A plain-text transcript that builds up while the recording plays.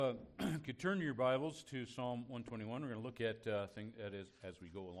You could turn your Bibles to Psalm 121. We're going to look at things as we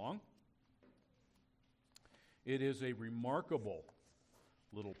go along. It is a remarkable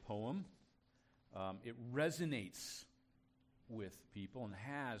little poem. It resonates with people and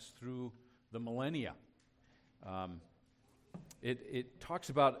has through the millennia. It talks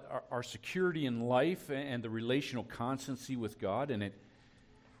about our security in life and the relational constancy with God, and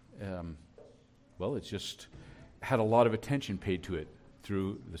it's just had a lot of attention paid to it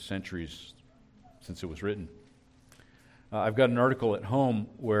through the centuries since it was written. I've got an article at home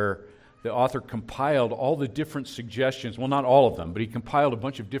where the author compiled all the different suggestions, well, not all of them, but he compiled a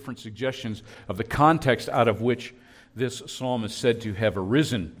bunch of different suggestions of the context out of which this psalm is said to have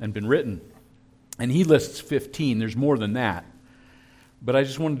arisen and been written. And he lists 15. There's more than that. But I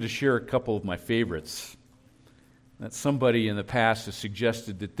just wanted to share a couple of my favorites. That somebody in the past has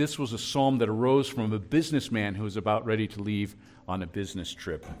suggested that this was a psalm that arose from a businessman who was about ready to leave on a business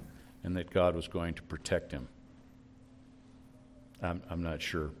trip, and that God was going to protect him. I'm not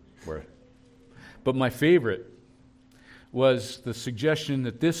sure where. But my favorite was the suggestion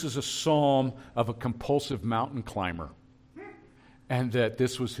that this is a psalm of a compulsive mountain climber, and that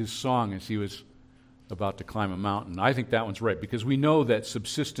this was his song as he was about to climb a mountain. I think that one's right, because we know that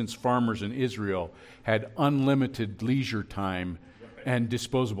subsistence farmers in Israel had unlimited leisure time and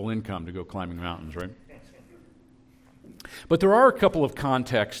disposable income to go climbing mountains, right? But there are a couple of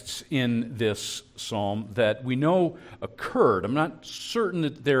contexts in this psalm that we know occurred. I'm not certain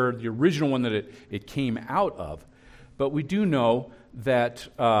that they're the original one that it came out of, but we do know that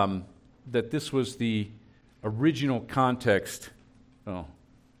that this was the original context. The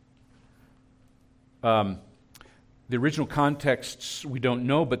original contexts we don't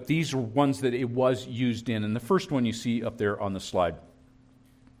know, but these are ones that it was used in. And the first one you see up there on the slide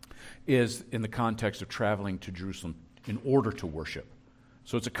is in the context of traveling to Jerusalem in order to worship.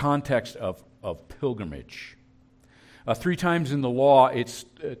 So it's a context of pilgrimage. 3 times in the law, it's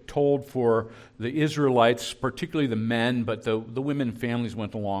told for the Israelites, particularly the men, but the women and families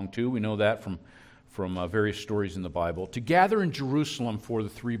went along too. We know that from various stories in the Bible, to gather in Jerusalem for the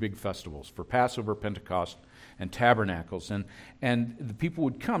 3 big festivals, for Passover, Pentecost, and Tabernacles. And the people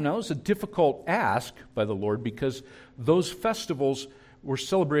would come. Now, it was a difficult ask by the Lord because those festivals were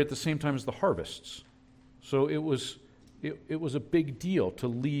celebrated at the same time as the harvests. So it was a big deal to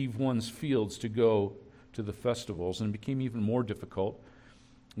leave one's fields to go to the festivals, and it became even more difficult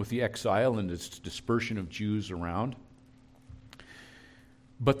with the exile and its dispersion of Jews around.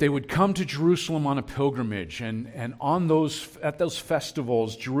 But they would come to Jerusalem on a pilgrimage, and at those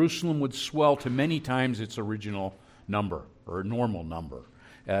festivals, Jerusalem would swell to many times its original number, or normal number,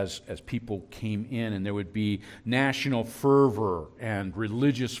 as people came in, and there would be national fervor and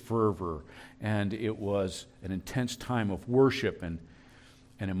religious fervor, and it was an intense time of worship and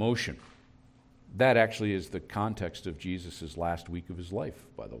emotion. That actually is the context of Jesus' last week of his life,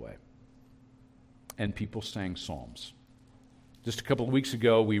 by the way. And people sang psalms. Just a couple of weeks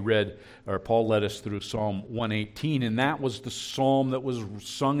ago, Paul led us through Psalm 118, and that was the psalm that was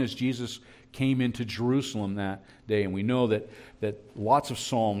sung as Jesus came into Jerusalem that day. And we know that lots of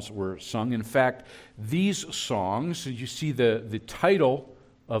psalms were sung. In fact, these songs, you see the title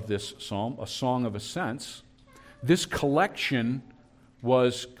of this psalm, A Song of Ascents. This collection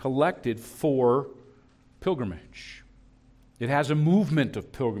was collected for pilgrimage. It has a movement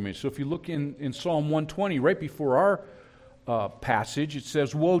of pilgrimage. So if you look in Psalm 120, right before our passage, it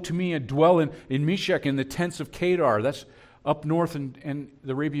says, "Woe to me, I dwell in Meshech, in the tents of Kedar." That's up north in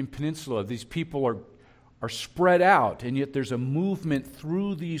the Arabian Peninsula. These people are spread out, and yet there's a movement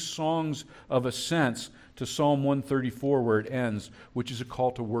through these songs of ascents to Psalm 134 where it ends, which is a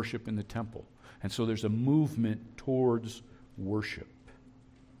call to worship in the temple. And so there's a movement towards worship.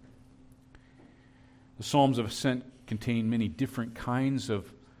 The Psalms of Ascent contain many different kinds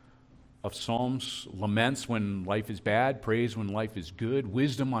of psalms, laments when life is bad, praise when life is good,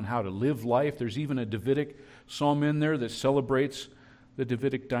 wisdom on how to live life. There's even a Davidic psalm in there that celebrates the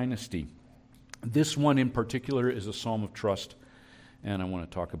Davidic dynasty. This one in particular is a psalm of trust, and I want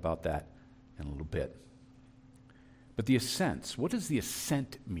to talk about that in a little bit. But the ascents, what does the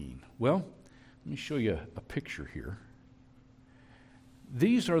ascent mean? Well, let me show you a picture here.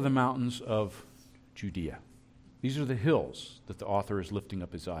 These are the mountains of Judea. These are the hills that the author is lifting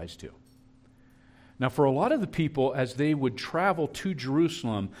up his eyes to. Now, for a lot of the people, as they would travel to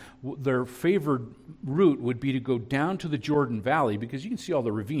Jerusalem, their favored route would be to go down to the Jordan Valley, because you can see all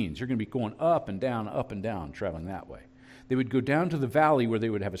the ravines. You're going to be going up and down, traveling that way. They would go down to the valley where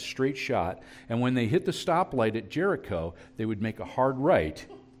they would have a straight shot, and when they hit the stoplight at Jericho, they would make a hard right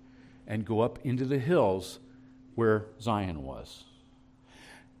and go up into the hills where Zion was.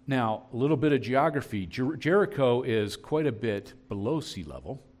 Now, a little bit of geography. Jericho is quite a bit below sea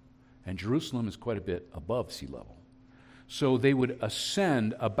level, and Jerusalem is quite a bit above sea level. So they would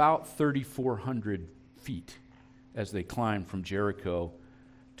ascend about 3,400 feet as they climbed from Jericho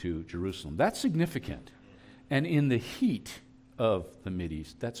to Jerusalem. That's significant. And in the heat of the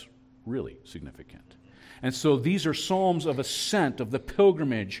Mideast, that's really significant. And so these are psalms of ascent, of the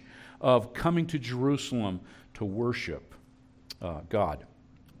pilgrimage, of coming to Jerusalem to worship God.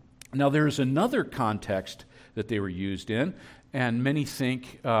 Now, there is another context that they were used in, and many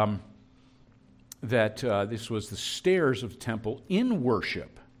think that this was the stairs of the temple in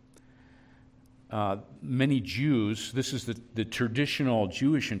worship. Many Jews, this is the traditional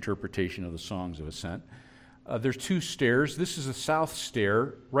Jewish interpretation of the Songs of Ascent. There's two stairs. This is a south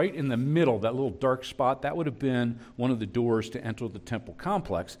stair, right in the middle, that little dark spot. That would have been one of the doors to enter the temple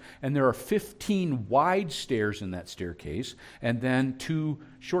complex. And there are 15 wide stairs in that staircase, and then 2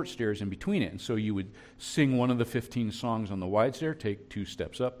 short stairs in between it. And so you would sing one of the 15 songs on the wide stair, take 2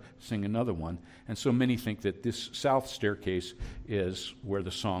 steps up, sing another one. And so many think that this south staircase is where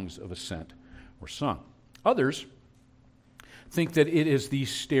the Songs of Ascent were sung. Others think that it is these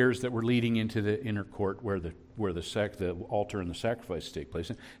stairs that were leading into the inner court where the altar and the sacrifice take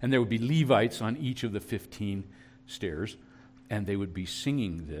place. And there would be Levites on each of the 15 stairs, and they would be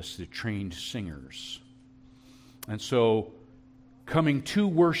singing this, the trained singers. And so coming to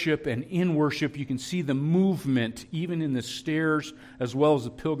worship and in worship, you can see the movement, even in the stairs as well as the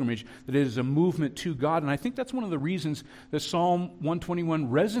pilgrimage, that it is a movement to God. And I think that's one of the reasons that Psalm 121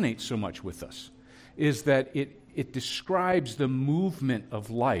 resonates so much with us, is that it describes the movement of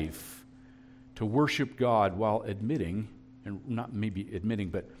life to worship God while admitting, and not maybe admitting,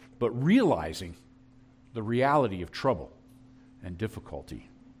 but realizing the reality of trouble and difficulty.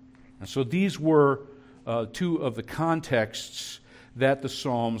 And so these were 2 of the contexts that the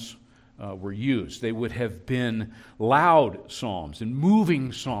Psalms were used. They would have been loud psalms and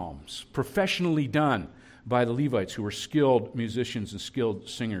moving psalms, professionally done by the Levites, who were skilled musicians and skilled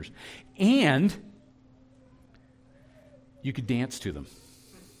singers. And you could dance to them.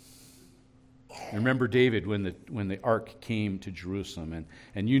 Remember David when the ark came to Jerusalem,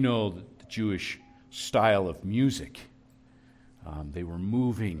 and you know the Jewish style of music. They were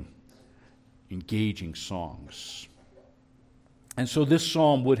moving, engaging songs. And so this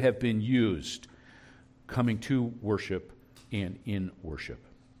psalm would have been used coming to worship and in worship.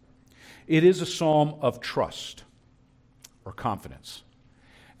 It is a psalm of trust or confidence.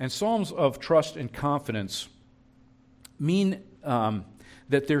 And psalms of trust and confidence mean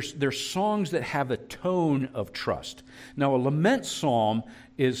that there's songs that have a tone of trust. Now, a lament psalm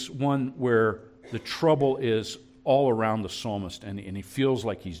is one where the trouble is all around the psalmist, and he feels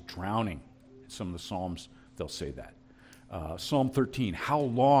like he's drowning. In some of the psalms, they'll say that. Psalm 13, how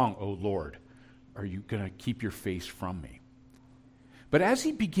long, O Lord, are you going to keep your face from me? But as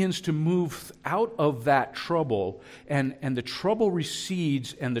he begins to move out of that trouble, and the trouble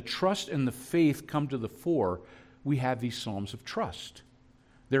recedes, and the trust and the faith come to the fore, we have these psalms of trust.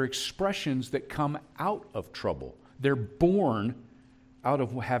 They're expressions that come out of trouble. They're born out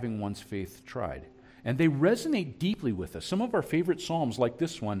of having one's faith tried. And they resonate deeply with us. Some of our favorite psalms, like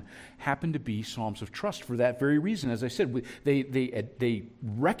this one, happen to be psalms of trust for that very reason. As I said, they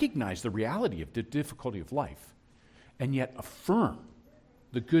recognize the reality of the difficulty of life, and yet affirm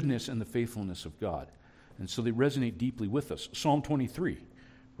the goodness and the faithfulness of God. And so they resonate deeply with us. Psalm 23,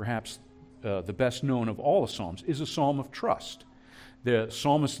 perhaps the best known of all the Psalms, is a psalm of trust. The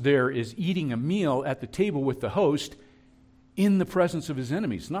psalmist there is eating a meal at the table with the host in the presence of his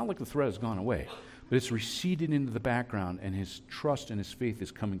enemies. It's not like the threat has gone away, but it's receded into the background, and his trust and his faith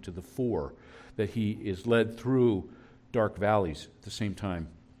is coming to the fore, that he is led through dark valleys at the same time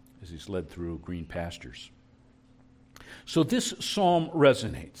as he's led through green pastures. So this psalm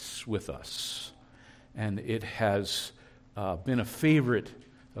resonates with us, and it has been a favorite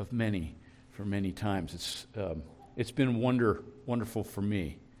of many for many times. It's been wonderful for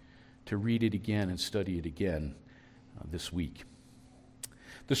me to read it again and study it again this week.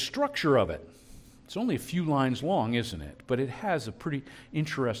 The structure of it, it's only a few lines long, isn't it? But it has a pretty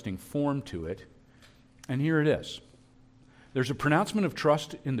interesting form to it. And here it is. There's a pronouncement of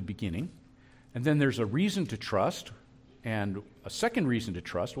trust in the beginning, and then there's a reason to trust, and a second reason to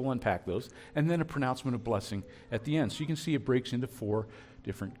trust. We'll unpack those. And then a pronouncement of blessing at the end. So you can see it breaks into 4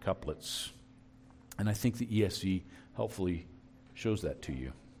 different couplets. And I think the ESV helpfully shows that to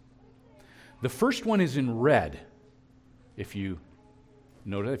you. The first one is in red. If you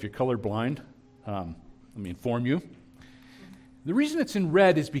notice, if you're colorblind, let me inform you. The reason it's in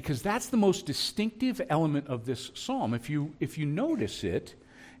red is because that's the most distinctive element of this psalm. If you notice it,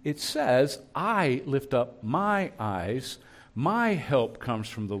 it says, I lift up my eyes, my help comes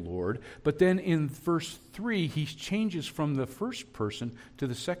from the Lord. But then in verse 3, he changes from the first person to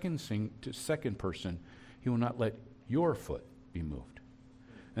the second person. He will not let your foot be moved.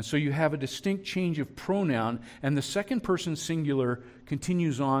 And so you have a distinct change of pronoun, and the second person singular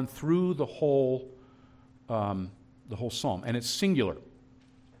continues on through the whole psalm, and it's singular.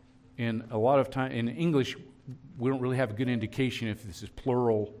 In a lot of time in English, we don't really have a good indication if this is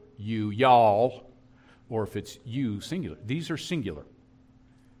plural, you, y'all, or if it's you, singular. These are singular.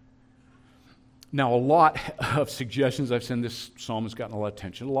 Now, a lot of suggestions, I've said this psalm has gotten a lot of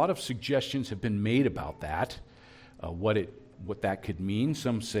attention. A lot of suggestions have been made about that, what that could mean.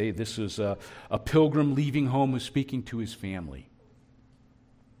 Some say this is a pilgrim leaving home who's speaking to his family,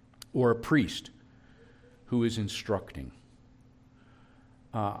 or a priest who is instructing.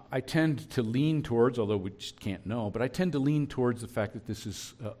 I tend to lean towards, although we just can't know, but I tend to lean towards the fact that this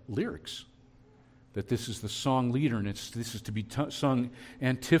is lyrics, that this is the song leader, and this is to be sung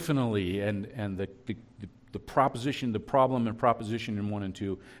antiphonally, and the proposition, the problem and proposition in 1 and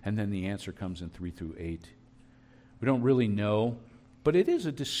 2, and then the answer comes in 3 through 8. We don't really know, but it is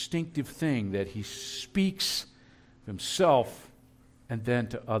a distinctive thing that he speaks of himself and then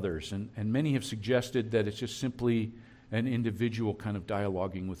to others. And many have suggested that it's just simply an individual kind of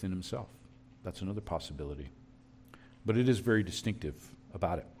dialoguing within himself. That's another possibility. But it is very distinctive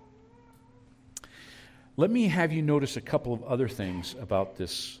about it. Let me have you notice a couple of other things about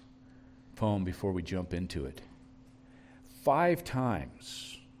this poem before we jump into it. 5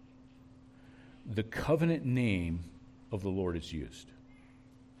 times the covenant name of the Lord is used.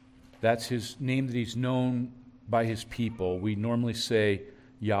 That's his name that he's known by his people. We normally say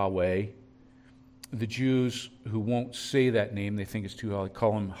Yahweh. The Jews who won't say that name, they think it's too hard,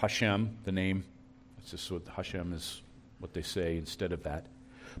 call him Hashem, the name. It's just what Hashem is what they say instead of that.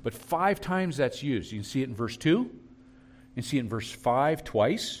 But 5 times that's used. You can see it in verse 2. You can see it in verse 5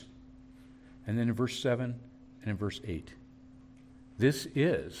 twice. And then in verse 7 and in verse 8. This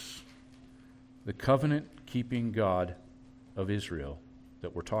is the covenant-keeping God of Israel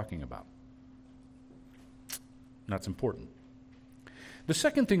that we're talking about. That's important. The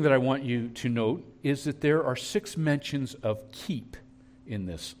second thing that I want you to note is that there are 6 mentions of keep in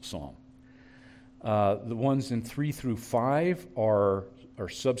this psalm. The ones in 3 through 5 are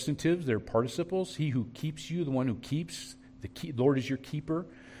substantives, they're participles. He who keeps you, the one who keeps, the Lord is your keeper.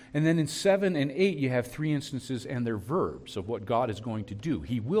 And then in 7 and 8, you have 3 instances and they're verbs of what God is going to do.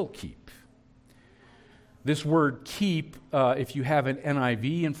 He will keep. This word keep, if you have an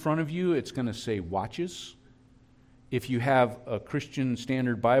NIV in front of you, it's going to say watches. If you have a Christian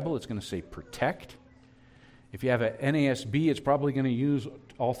Standard Bible, it's going to say protect. If you have an NASB, it's probably going to use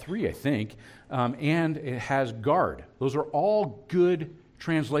all 3, I think. And it has guard. Those are all good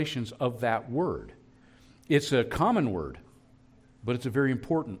translations of that word. It's a common word, but it's a very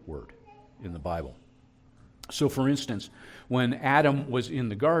important word in the Bible. So, for instance, when Adam was in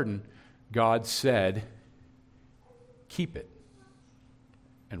the garden, God said, keep it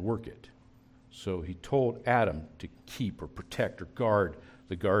and work it. So he told Adam to keep or protect or guard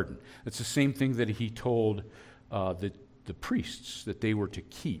the garden. It's the same thing that he told the priests, that they were to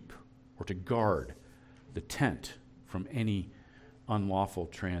keep or to guard the tent from any unlawful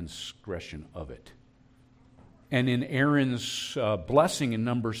transgression of it. And in Aaron's blessing in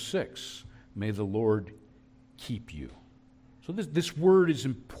Numbers 6, may the Lord keep you. So this word is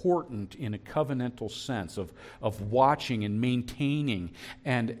important in a covenantal sense of watching and maintaining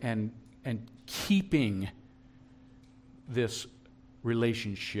and keeping this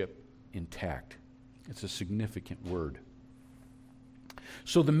relationship intact. It's a significant word.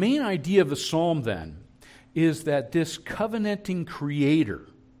 So the main idea of the psalm then is that this covenanting creator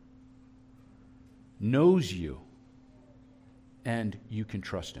knows you and you can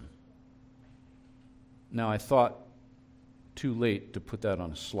trust him. Now, I thought too late to put that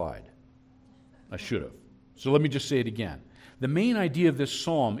on a slide. I should have. So let me just say it again. The main idea of this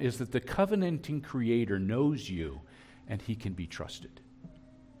psalm is that the covenanting creator knows you and he can be trusted.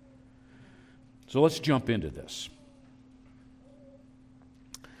 So let's jump into this.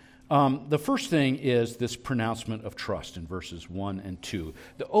 The first thing is this pronouncement of trust in verses 1 and 2.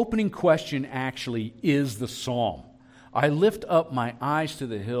 The opening question actually is the psalm. I lift up my eyes to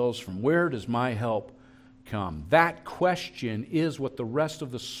the hills. From where does my help come? That question is what the rest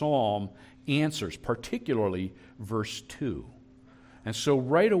of the psalm answers, particularly verse 2. And so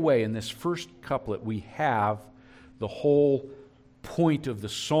right away in this first couplet, we have the whole point of the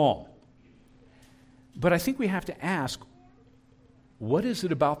psalm. But I think we have to ask, what is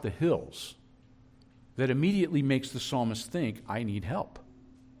it about the hills that immediately makes the psalmist think, I need help?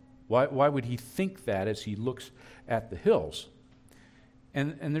 Why would he think that as he looks at the hills?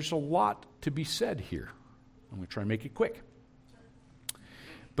 And there's a lot to be said here. I'm going to try and make it quick.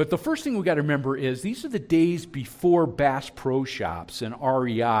 But the first thing we've got to remember is these are the days before Bass Pro Shops and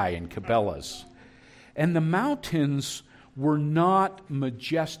REI and Cabela's. And the mountains were not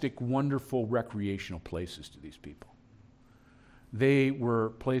majestic, wonderful recreational places to these people. They were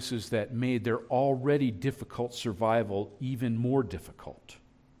places that made their already difficult survival even more difficult.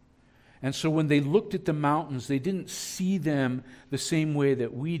 And so when they looked at the mountains, they didn't see them the same way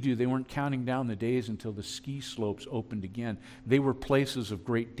that we do. They weren't counting down the days until the ski slopes opened again. They were places of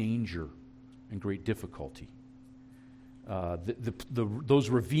great danger and great difficulty. Those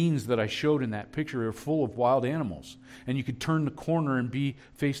ravines that I showed in that picture are full of wild animals. And you could turn the corner and be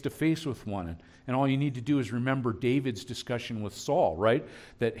face to face with one. And all you need to do is remember David's discussion with Saul, right?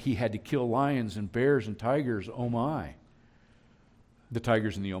 That he had to kill lions and bears and tigers, oh my. The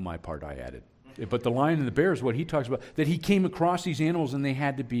tigers and the oh my part I added. But the lion and the bear is what he talks about. That he came across these animals and they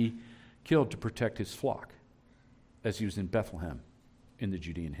had to be killed to protect his flock as he was in Bethlehem in the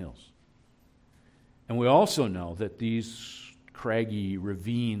Judean hills. And we also know that these craggy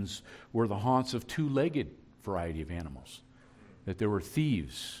ravines were the haunts of two-legged variety of animals. That there were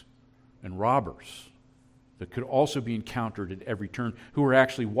thieves and robbers that could also be encountered at every turn who were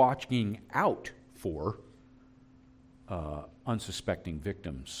actually watching out for unsuspecting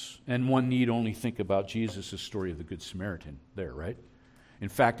victims. And one need only think about Jesus' story of the Good Samaritan there, right? In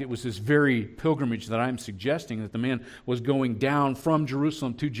fact, it was this very pilgrimage that I'm suggesting that the man was going down from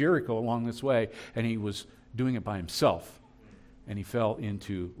Jerusalem to Jericho along this way, and he was doing it by himself. And he fell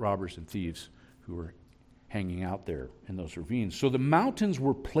into robbers and thieves who were hanging out there in those ravines. So the mountains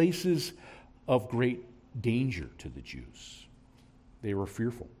were places of great danger to the Jews. They were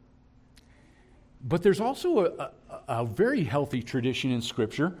fearful. But there's also a very healthy tradition in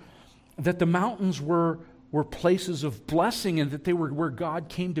Scripture that the mountains were places of blessing and that they were where God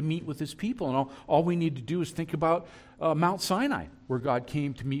came to meet with his people. And all we need to do is think about Mount Sinai, where God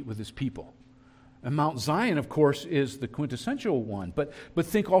came to meet with his people. And Mount Zion, of course, is the quintessential one. But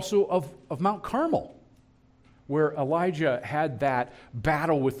think also of Mount Carmel, where Elijah had that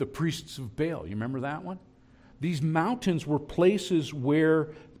battle with the priests of Baal. You remember that one? These mountains were places where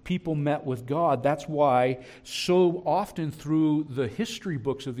people met with God. That's why so often through the history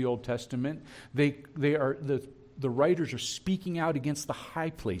books of the Old Testament, the writers are speaking out against the high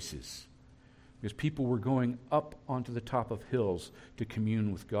places, because people were going up onto the top of hills to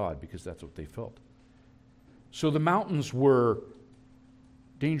commune with God, because that's what they felt. So the mountains were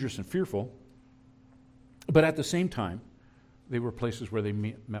dangerous and fearful, but at the same time, they were places where they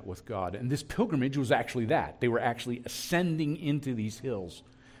met with God. And this pilgrimage was actually that. They were actually ascending into these hills,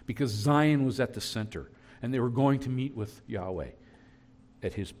 because Zion was at the center, and they were going to meet with Yahweh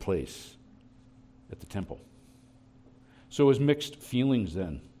at his place, at the temple. So it was mixed feelings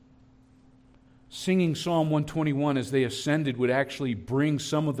then. Singing Psalm 121 as they ascended would actually bring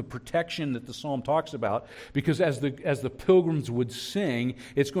some of the protection that the psalm talks about, because as the pilgrims would sing,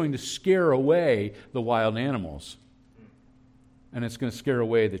 it's going to scare away the wild animals. And it's going to scare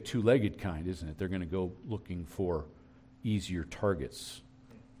away the two-legged kind, isn't it? They're going to go looking for easier targets,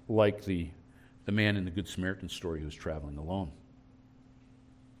 like the man in the Good Samaritan story who was traveling alone.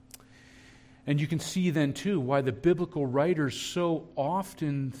 And you can see then, too, why the biblical writers so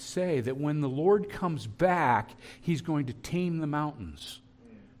often say that when the Lord comes back, he's going to tame the mountains.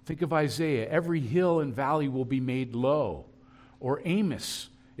 Think of Isaiah. Every hill and valley will be made low. Or Amos.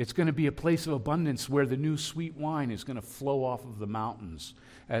 It's going to be a place of abundance where the new sweet wine is going to flow off of the mountains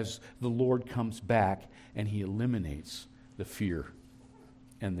as the Lord comes back and he eliminates the fear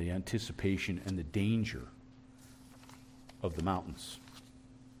and the anticipation and the danger of the mountains.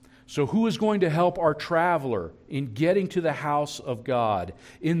 So who is going to help our traveler in getting to the house of God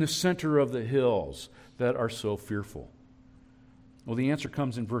in the center of the hills that are so fearful? Well, the answer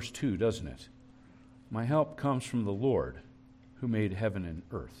comes in verse 2, doesn't it? My help comes from the Lord who made heaven and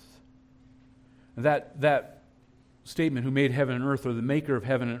earth. That statement, who made heaven and earth, or the maker of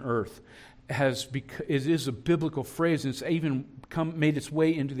heaven and earth, is a biblical phrase, and it's even made its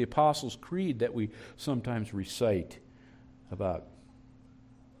way into the Apostles' Creed that we sometimes recite about.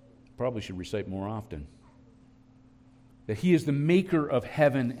 Probably should recite more often. That he is the maker of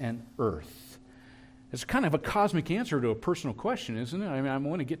heaven and earth. It's kind of a cosmic answer to a personal question, isn't it? I mean, I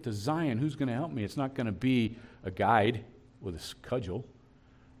want to get to Zion. Who's going to help me? It's not going to be a guide with a cudgel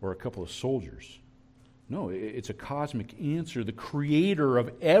or a couple of soldiers. No, it's a cosmic answer. The creator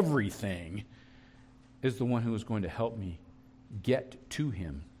of everything is the one who is going to help me get to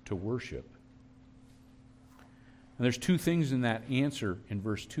him to worship. And there's two things in that answer in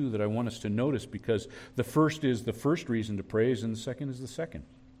verse 2 that I want us to notice, because the first is the first reason to praise, and the second is the second.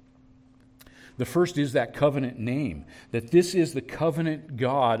 The first is that covenant name, that this is the covenant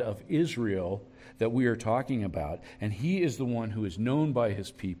God of Israel that we are talking about. And He is the one who is known by His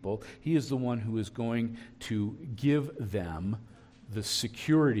people. He is the one who is going to give them the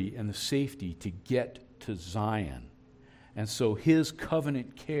security and the safety to get to Zion. And so His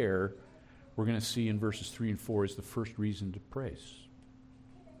covenant care, we're going to see in verses 3 and 4, is the first reason to praise.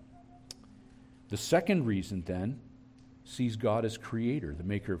 The second reason, then, sees God as creator, the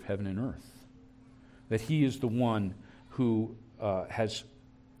maker of heaven and earth. That He is the one who has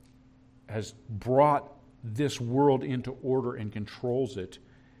brought this world into order and controls it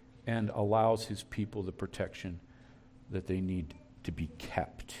and allows His people the protection that they need to be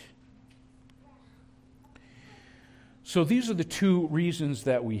kept. So these are the two reasons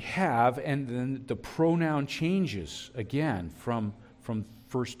that we have, and then the pronoun changes again from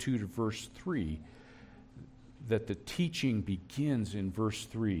verse 2 to verse 3, that the teaching begins in verse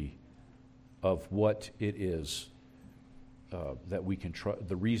 3 of what it is that we can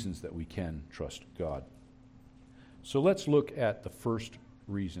the reasons that we can trust God. So let's look at the first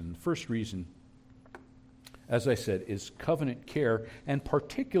reason. The first reason, as I said, is covenant care, and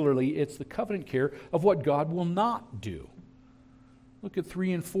particularly it's the covenant care of what God will not do. Look at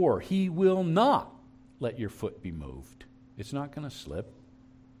 3 and 4. He will not let your foot be moved. It's not going to slip.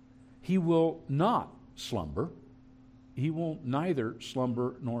 He will not slumber. He will neither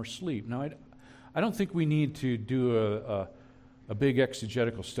slumber nor sleep. Now, I don't think we need to do a big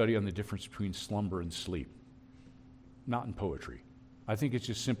exegetical study on the difference between slumber and sleep. Not in poetry. I think it's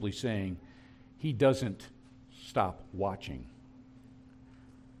just simply saying He doesn't stop watching.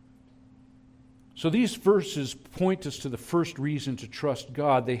 So these verses point us to the first reason to trust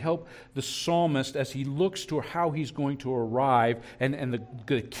God. They help the psalmist as he looks to how he's going to arrive and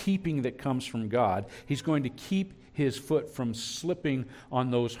the keeping that comes from God. He's going to keep his foot from slipping on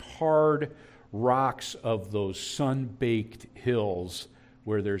those hard rocks of those sun-baked hills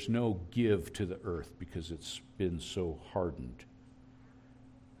where there's no give to the earth because it's been so hardened.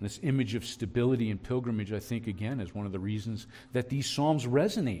 And this image of stability and pilgrimage, I think, again, is one of the reasons that these psalms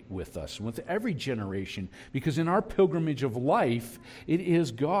resonate with us, with every generation, because in our pilgrimage of life, it is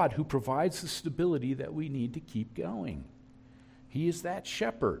God who provides the stability that we need to keep going. He is that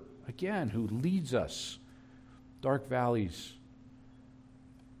shepherd, again, who leads us. Dark valleys,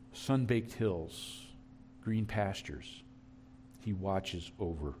 sun-baked hills, green pastures. He watches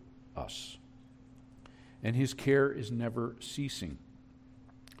over us. And His care is never ceasing.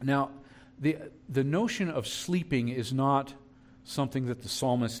 Now, the notion of sleeping is not something that the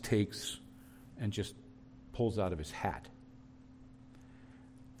psalmist takes and just pulls out of his hat.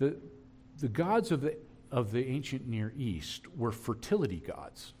 The gods of the ancient Near East were fertility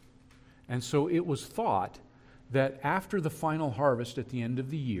gods. And so it was thought that after the final harvest at the end of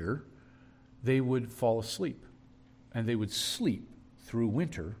the year, they would fall asleep. And they would sleep through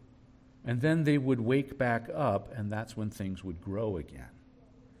winter, and then they would wake back up, and that's when things would grow again.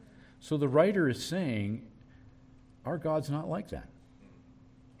 So the writer is saying, our God's not like that.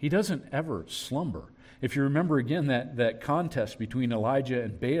 He doesn't ever slumber. If you remember again that contest between Elijah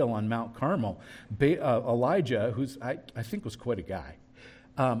and Baal on Mount Carmel, Elijah, who's I think was quite a guy,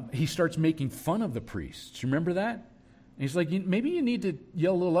 he starts making fun of the priests. You remember that? And he's like, maybe you need to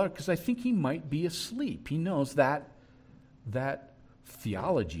yell a little louder because I think he might be asleep. He knows that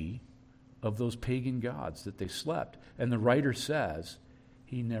theology of those pagan gods, that they slept. And the writer says,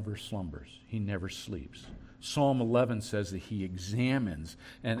 He never slumbers. He never sleeps. Psalm 11 says that He examines,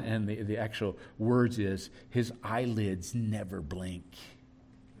 and the actual words is, His eyelids never blink.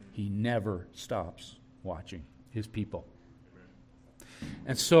 He never stops watching His people.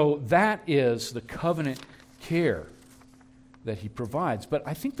 And so that is the covenant care that He provides. But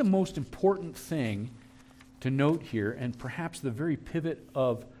I think the most important thing to note here, and perhaps the very pivot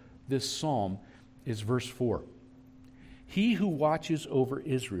of this psalm, is verse 4. He who watches over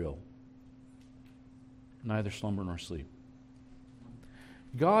Israel neither slumber nor sleep.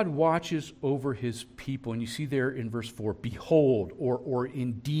 God watches over His people. And you see there in verse 4, behold, or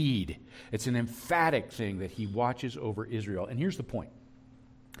indeed. It's an emphatic thing that He watches over Israel. And here's the point.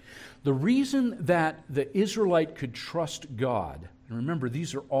 The reason that the Israelite could trust God, and remember,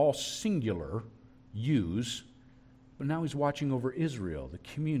 these are all singular yous, but now He's watching over Israel, the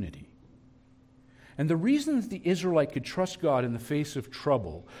community. And the reason that the Israelite could trust God in the face of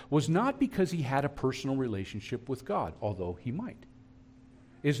trouble was not because he had a personal relationship with God, although he might.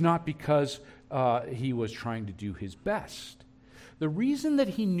 It's not because he was trying to do his best. The reason that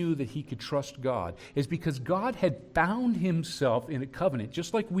he knew that he could trust God is because God had bound himself in a covenant,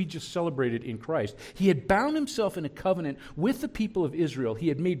 just like we just celebrated in Christ. He had bound himself in a covenant with the people of Israel. He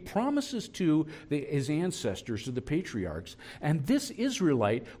had made promises to his ancestors, to the patriarchs, and this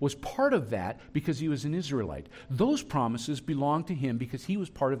Israelite was part of that because he was an Israelite. Those promises belonged to him because he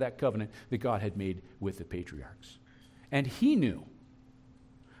was part of that covenant that God had made with the patriarchs. And he knew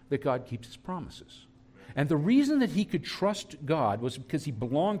that God keeps his promises. And the reason that he could trust God was because he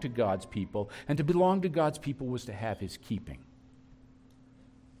belonged to God's people, and to belong to God's people was to have his keeping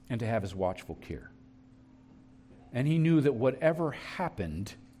and to have his watchful care. And he knew that whatever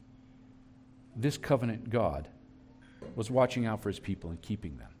happened, this covenant God was watching out for his people and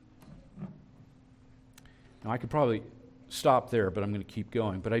keeping them. Now, I could probably stop there, but I'm going to keep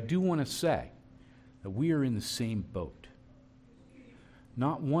going. But I do want to say that we are in the same boat.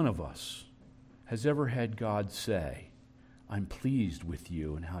 Not one of us has ever had God say, I'm pleased with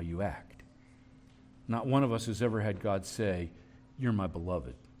you and how you act. Not one of us has ever had God say, you're my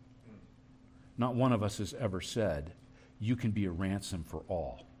beloved. Not one of us has ever said, you can be a ransom for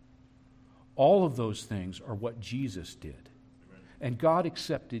all. All of those things are what Jesus did. And God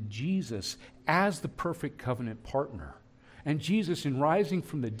accepted Jesus as the perfect covenant partner. And Jesus, in rising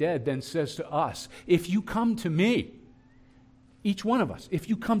from the dead, then says to us, if you come to me, each one of us, if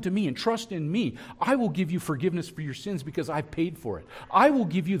you come to me and trust in me, I will give you forgiveness for your sins because I've paid for it. I will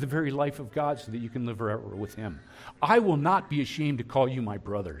give you the very life of God so that you can live forever with him. I will not be ashamed to call you my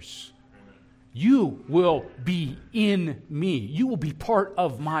brothers. You will be in me. You will be part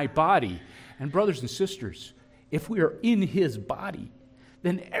of my body. And brothers and sisters, if we are in his body,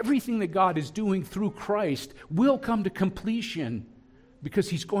 then everything that God is doing through Christ will come to completion, because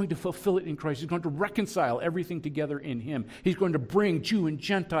he's going to fulfill it in Christ. He's going to reconcile everything together in him. He's going to bring Jew and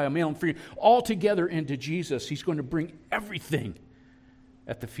Gentile, male and free, all together into Jesus. He's going to bring everything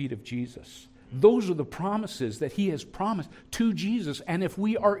at the feet of Jesus. Those are the promises that he has promised to Jesus. And if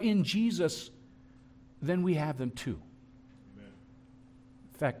we are in Jesus, then we have them too. Amen.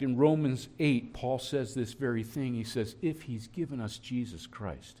 In fact, in Romans 8, Paul says this very thing. He says, if he's given us Jesus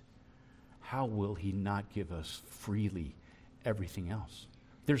Christ, how will he not give us freely everything else?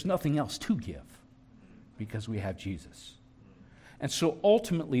 There's nothing else to give because we have Jesus. And so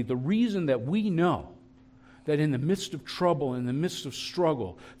ultimately, the reason that we know that in the midst of trouble, in the midst of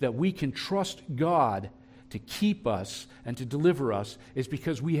struggle, that we can trust God to keep us and to deliver us is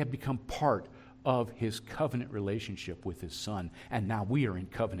because we have become part of his covenant relationship with his Son. And now we are in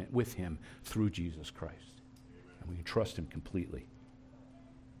covenant with him through Jesus Christ. And we can trust him completely.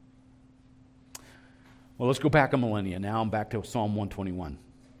 Well, let's go back a millennia. Now I'm back to Psalm 121.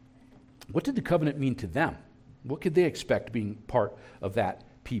 What did the covenant mean to them? What could they expect being part of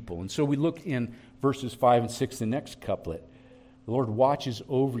that people? And so we look in verses 5 and 6, the next couplet. The Lord watches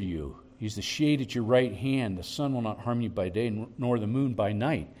over you. He's the shade at your right hand. The sun will not harm you by day, nor the moon by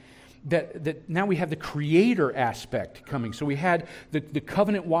night. That now we have the creator aspect coming. So we had the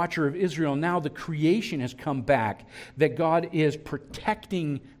covenant watcher of Israel. Now the creation has come back, that God is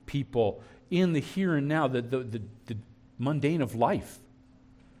protecting people in the here and now, the mundane of life,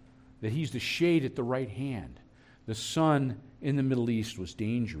 that he's the shade at the right hand. The sun in the Middle East was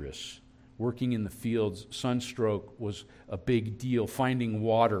dangerous. Working in the fields, sunstroke was a big deal. Finding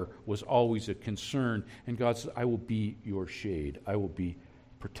water was always a concern. And God said, I will be your shade. I will be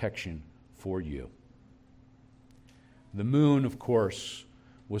protection for you. The moon, of course,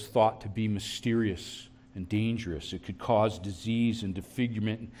 was thought to be mysterious and dangerous. It could cause disease and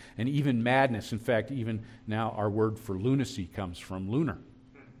disfigurement and even madness. In fact, even now our word for lunacy comes from lunar.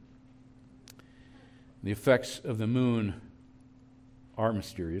 The effects of the moon are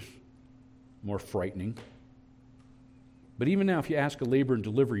mysterious, more frightening. But even now, if you ask a labor and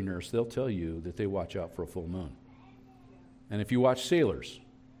delivery nurse, they'll tell you that they watch out for a full moon. And if you watch sailors,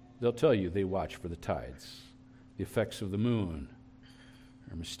 they'll tell you they watch for the tides. The effects of the moon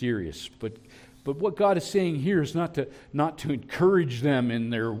are mysterious. But what God is saying here is not to encourage them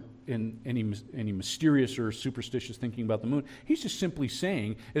in any mysterious or superstitious thinking about the moon. He's just simply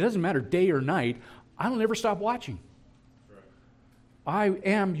saying, it doesn't matter day or night, I don't ever stop watching. Right. I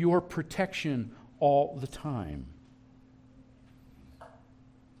am your protection all the time.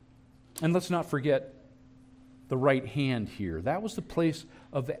 And let's not forget the right hand here. That was the place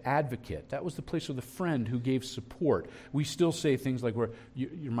of the advocate. That was the place of the friend who gave support. We still say things like,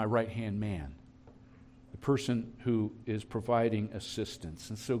 you're my right-hand man. The person who is providing assistance.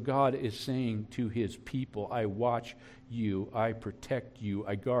 And so God is saying to his people, I watch you, I protect you,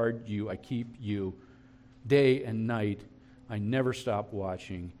 I guard you, I keep you. Day and night, I never stop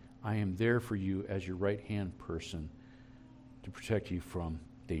watching. I am there for you as your right-hand person. to protect you from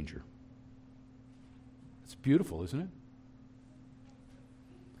danger. It's beautiful, isn't it?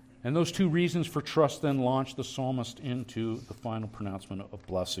 And those two reasons for trust then launch the psalmist into the final pronouncement of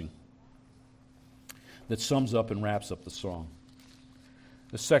blessing that sums up and wraps up the song.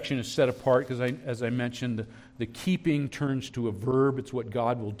 This section is set apart because, as I mentioned, the keeping turns to a verb. It's what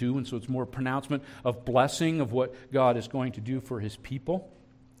God will do, and so it's more a pronouncement of blessing of what God is going to do for his people.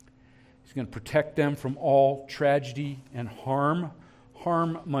 He's going to protect them from all tragedy and harm.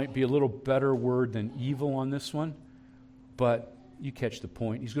 Harm might be a little better word than evil on this one, but you catch the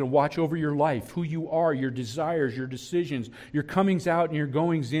point. He's going to watch over your life, who you are, your desires, your decisions, your comings out and your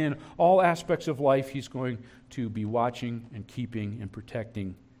goings in, all aspects of life. He's going to be watching and keeping and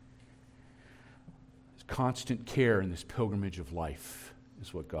protecting. His constant care in this pilgrimage of life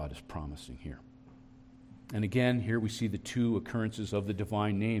is what God is promising here. And again, here we see the two occurrences of the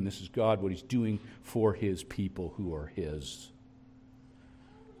divine name. This is God, what he's doing for his people who are his.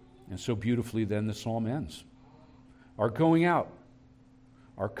 And so beautifully then the psalm ends. Our going out,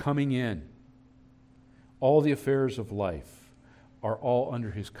 our coming in, all the affairs of life are all under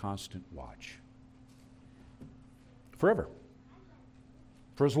his constant watch. Forever.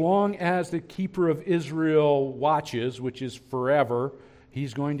 For as long as the keeper of Israel watches, which is forever,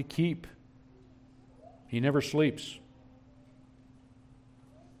 he's going to keep. He never sleeps.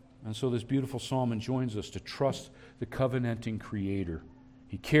 And so this beautiful psalm enjoins us to trust the covenanting Creator.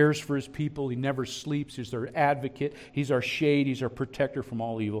 He cares for his people. He never sleeps. He's their advocate. He's our shade. He's our protector from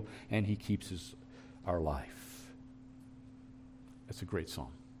all evil. And he keeps our life. That's a great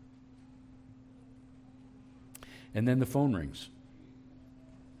psalm. And then the phone rings.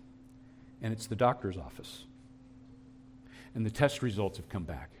 And it's the doctor's office. And the test results have come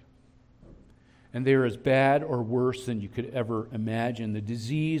back. And they're as bad or worse than you could ever imagine. The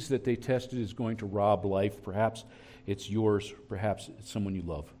disease that they tested is going to rob life. Perhaps it's yours. Perhaps it's someone you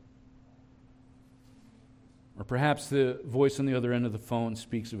love. Or perhaps the voice on the other end of the phone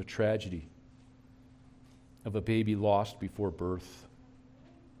speaks of a tragedy, of a baby lost before birth,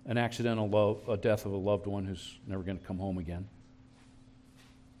 an accidental a death of a loved one who's never going to come home again,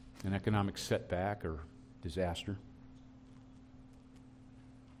 an economic setback or disaster.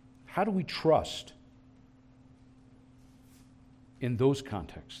 How do we trust in those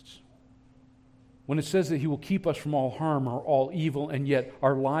contexts? When it says that he will keep us from all harm or all evil, and yet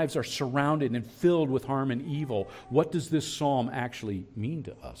our lives are surrounded and filled with harm and evil, what does this psalm actually mean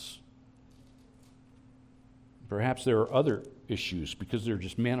to us? Perhaps there are other issues because there are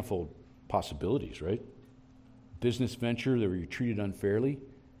just manifold possibilities, right? Business venture that you're treated unfairly,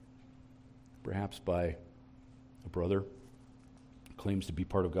 perhaps by a brother who claims to be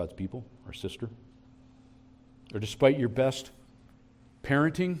part of God's people, or sister. Or despite your best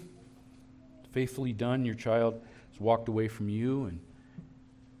parenting, faithfully done, your child has walked away from you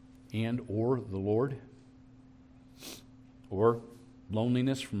and or the Lord. Or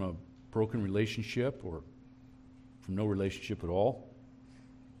loneliness from a broken relationship or from no relationship at all.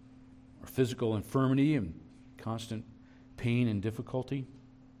 Or physical infirmity and constant pain and difficulty.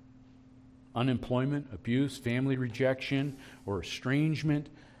 Unemployment, abuse, family rejection, or estrangement.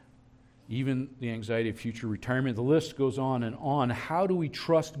 Even the anxiety of future retirement. The list goes on and on. How do we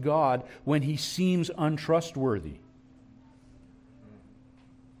trust God when he seems untrustworthy?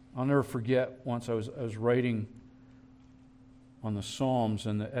 I'll never forget once I was writing on the Psalms,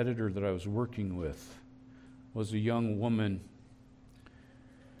 and the editor that I was working with was a young woman.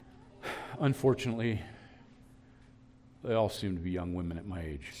 Unfortunately, they all seem to be young women at my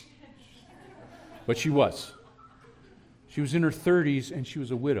age. But she was. She was in her 30s, and she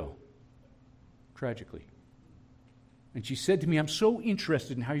was a widow. Tragically. And she said to me, I'm so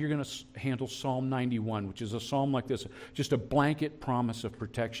interested in how you're going to handle Psalm 91, which is a psalm like this, just a blanket promise of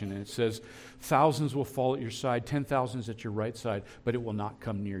protection. And it says, thousands will fall at your side, 10,000s at your right side, but it will not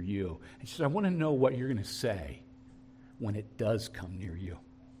come near you. And she said, I want to know what you're going to say when it does come near you.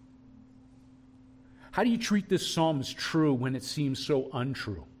 How do you treat this psalm as true when it seems so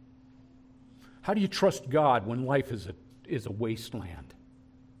untrue? How do you trust God when life is a wasteland?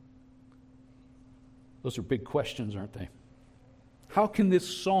 Those are big questions, aren't they? How can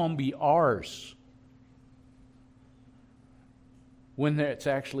this psalm be ours when it's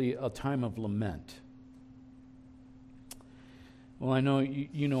actually a time of lament? Well, I know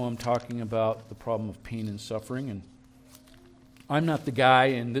you know I'm talking about the problem of pain and suffering, and I'm not the guy,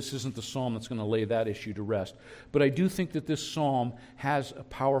 and this isn't the psalm that's going to lay that issue to rest. But I do think that this psalm has a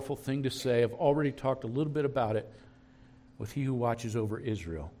powerful thing to say. I've already talked a little bit about it with he who watches over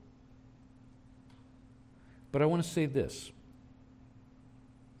Israel. But I want to say this.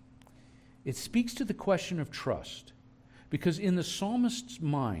 It speaks to the question of trust, Because in the psalmist's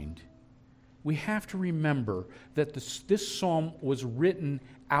mind, we have to remember that this psalm was written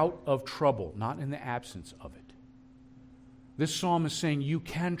out of trouble, not in the absence of it. This psalm is saying you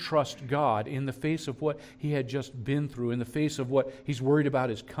can trust God in the face of what he had just been through, in the face of what he's worried about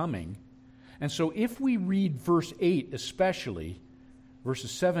is coming. And so if we read verse 8 especially,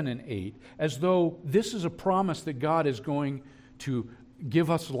 verses 7 and 8, as though this is a promise that God is going to give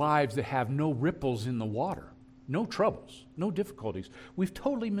us lives that have no ripples in the water, no troubles, no difficulties, we've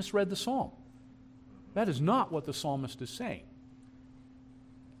totally misread the psalm. That is not what the psalmist is saying.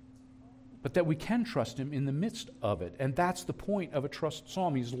 But that we can trust him in the midst of it. And that's the point of a trust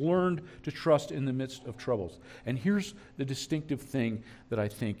psalm. He's learned to trust in the midst of troubles. And here's the distinctive thing that I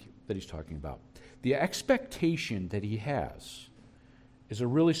think that he's talking about. The expectation that he has is a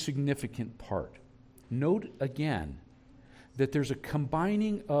really significant part. Note again that there's a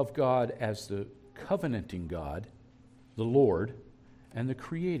combining of God as the covenanting God, the Lord, and the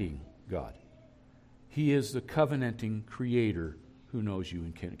creating God. He is the covenanting creator who knows you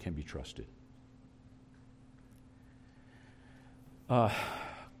and can be trusted.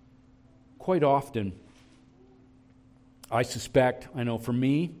 Quite often, I know for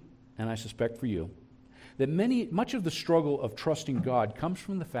me, and I suspect for you, that much of the struggle of trusting God comes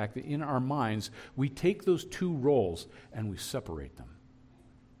from the fact that in our minds, we take those two roles and we separate them.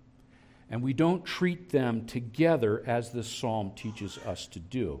 And we don't treat them together as this psalm teaches us to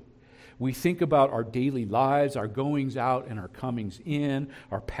do. We think about our daily lives, our goings out and our comings in,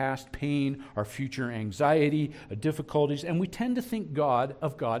 our past pain, our future anxiety, difficulties, and we tend to think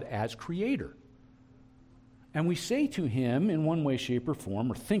of God as creator. And we say to him in one way, shape, or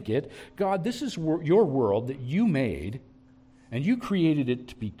form, or think it, God, this is your world that you made, and you created it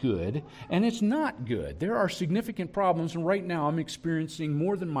to be good, and it's not good. There are significant problems, and right now I'm experiencing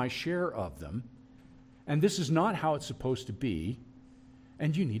more than my share of them, and this is not how it's supposed to be,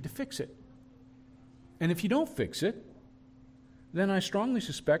 and you need to fix it. And if you don't fix it, then I strongly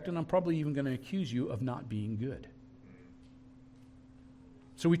suspect, and I'm probably even going to accuse you of not being good.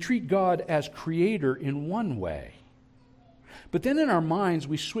 So we treat God as creator in one way. But then in our minds,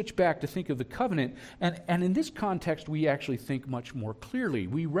 we switch back to think of the covenant, and in this context, we actually think much more clearly.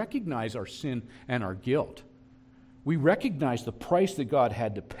 We recognize our sin and our guilt. We recognize the price that God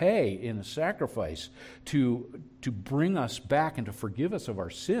had to pay in a sacrifice to bring us back and to forgive us of our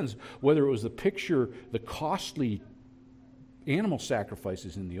sins, whether it was the costly animal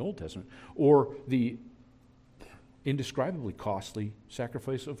sacrifices in the Old Testament, or the indescribably costly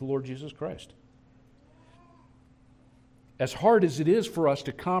sacrifice of the Lord Jesus Christ. As hard as it is for us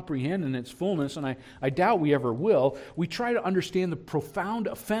to comprehend in its fullness, and I doubt we ever will, we try to understand the profound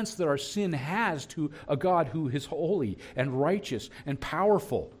offense that our sin has to a God who is holy and righteous and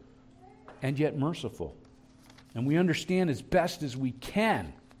powerful and yet merciful. And we understand as best as we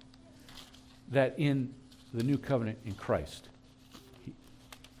can that in the new covenant in Christ,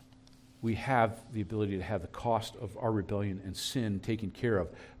 we have the ability to have the cost of our rebellion and sin taken care of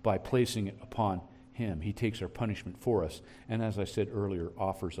by placing it upon him. He takes our punishment for us, and as I said earlier,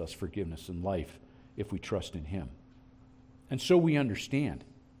 offers us forgiveness and life if we trust in him. And so we understand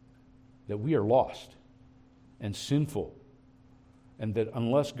that we are lost and sinful, and that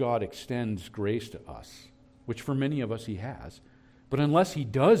unless God extends grace to us, which for many of us he has, but unless he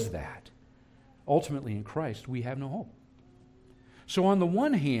does that, ultimately in Christ we have no hope. So on the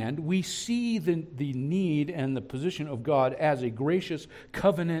one hand, we see the need and the position of God as a gracious,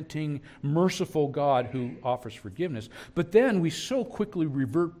 covenanting, merciful God who offers forgiveness. But then we so quickly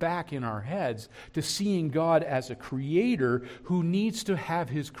revert back in our heads to seeing God as a creator who needs to have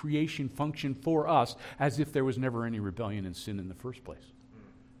his creation function for us as if there was never any rebellion and sin in the first place.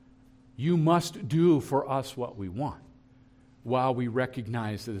 You must do for us what we want, while we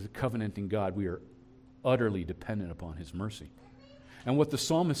recognize that as a covenanting God, we are utterly dependent upon his mercy. And what the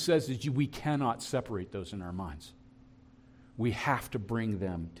psalmist says is we cannot separate those in our minds. We have to bring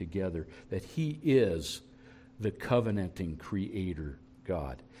them together, that he is the covenanting creator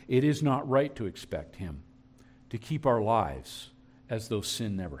God. It is not right to expect him to keep our lives as though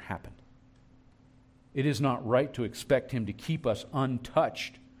sin never happened. It is not right to expect him to keep us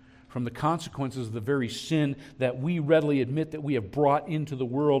untouched from the consequences of the very sin that we readily admit that we have brought into the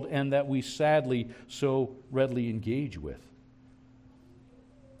world and that we sadly so readily engage with.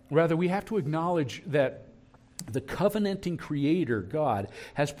 Rather, we have to acknowledge that the covenanting creator, God,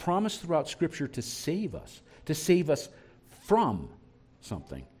 has promised throughout Scripture to save us from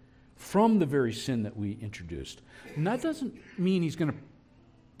something, from the very sin that we introduced. And that doesn't mean he's going to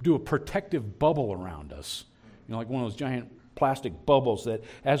do a protective bubble around us, like one of those giant plastic bubbles that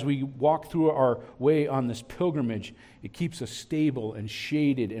as we walk through our way on this pilgrimage, it keeps us stable and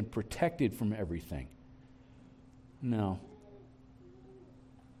shaded and protected from everything. No.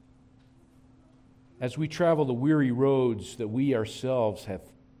 As we travel the weary roads that we ourselves have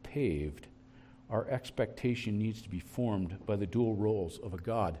paved, our expectation needs to be formed by the dual roles of a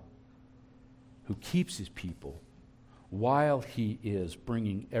God who keeps his people while he is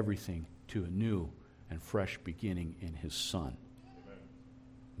bringing everything to a new and fresh beginning in his Son. Amen.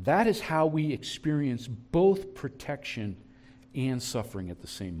 That is how we experience both protection and suffering at the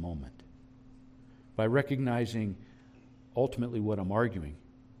same moment. By recognizing ultimately what I'm arguing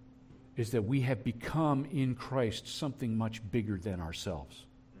is that we have become in Christ something much bigger than ourselves.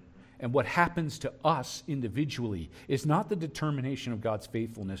 And what happens to us individually is not the determination of God's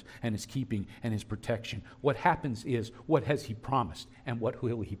faithfulness and his keeping and his protection. What happens is, what has he promised and what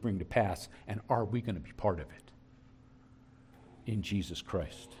will he bring to pass? And are we going to be part of it? In Jesus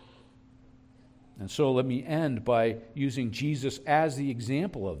Christ. And so let me end by using Jesus as the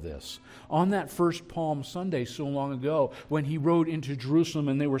example of this. On that first Palm Sunday so long ago, when he rode into Jerusalem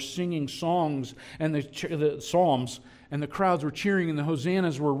and they were singing songs and the psalms, and the crowds were cheering and the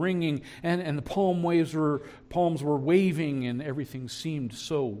hosannas were ringing and the palms were waving and everything seemed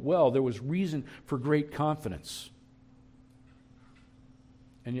so well. There was reason for great confidence.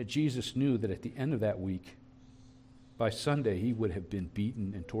 And yet Jesus knew that at the end of that week, by Sunday, he would have been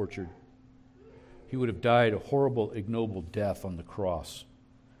beaten and tortured. He would have died a horrible, ignoble death on the cross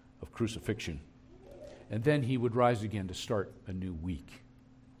of crucifixion. And then he would rise again to start a new week.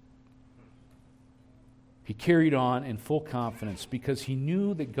 He carried on in full confidence because he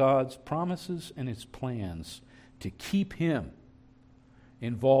knew that God's promises and his plans to keep him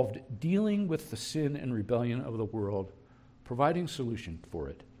involved dealing with the sin and rebellion of the world, providing solution for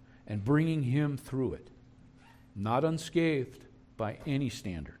it, and bringing him through it, not unscathed by any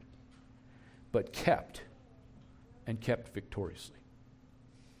standard, but kept victoriously.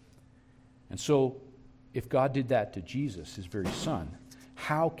 And so, if God did that to Jesus, his very Son,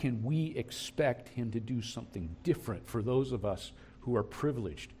 how can we expect him to do something different for those of us who are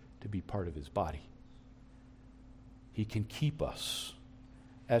privileged to be part of his body? He can keep us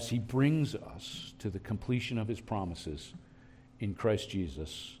as he brings us to the completion of his promises in Christ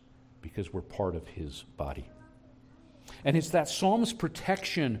Jesus because we're part of his body. And it's that psalm's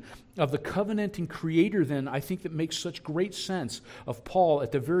protection of the covenanting creator, then, I think, that makes such great sense of Paul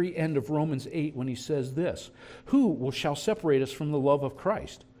at the very end of Romans 8 when he says this: shall separate us from the love of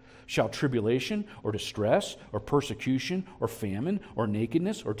Christ? Shall tribulation or distress or persecution or famine or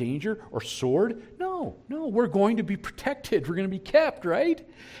nakedness or danger or sword? No, we're going to be protected. We're going to be kept, right?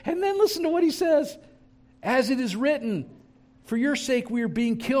 And then listen to what he says. As it is written, for your sake we are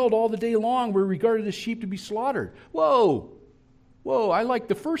being killed all the day long. We're regarded as sheep to be slaughtered. Whoa, I like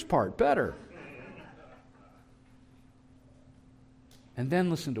the first part better. And then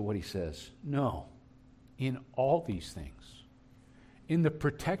listen to what he says. No, in all these things, in the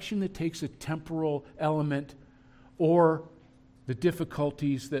protection that takes a temporal element or the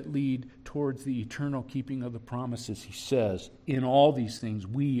difficulties that lead towards the eternal keeping of the promises, he says, in all these things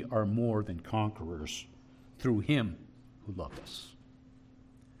we are more than conquerors through him who loved us.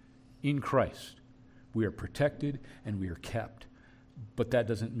 In Christ, we are protected and we are kept. But that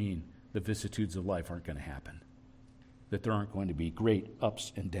doesn't mean the vicissitudes of life aren't going to happen, that there aren't going to be great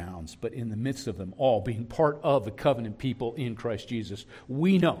ups and downs. But in the midst of them all, being part of the covenant people in Christ Jesus,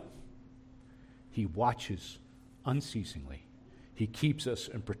 we know he watches unceasingly. He keeps us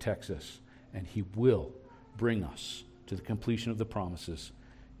and protects us, and he will bring us to the completion of the promises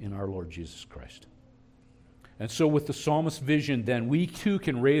in our Lord Jesus Christ. And so with the psalmist's vision, then, we too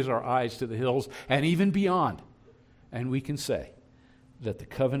can raise our eyes to the hills and even beyond, and we can say that the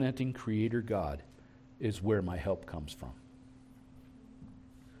covenanting Creator God is where my help comes from.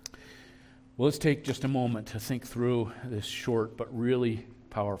 Well, let's take just a moment to think through this short but really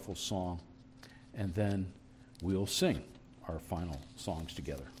powerful song, and then we'll sing our final songs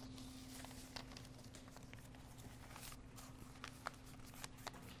together.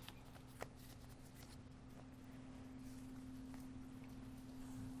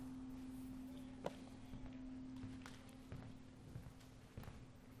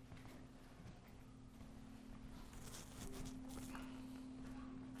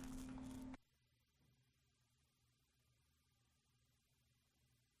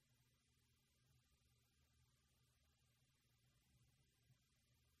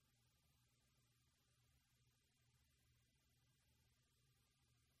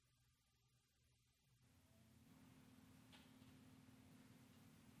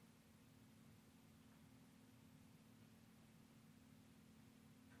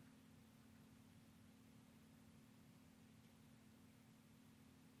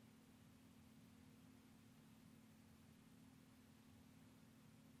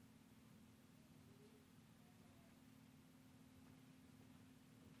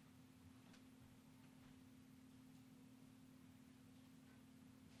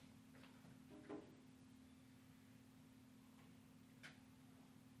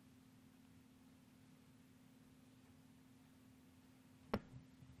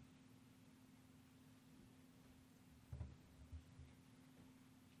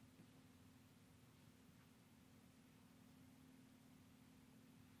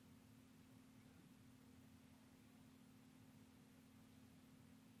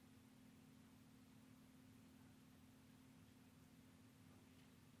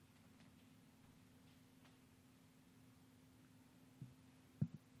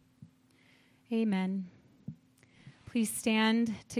 Amen. Please stand to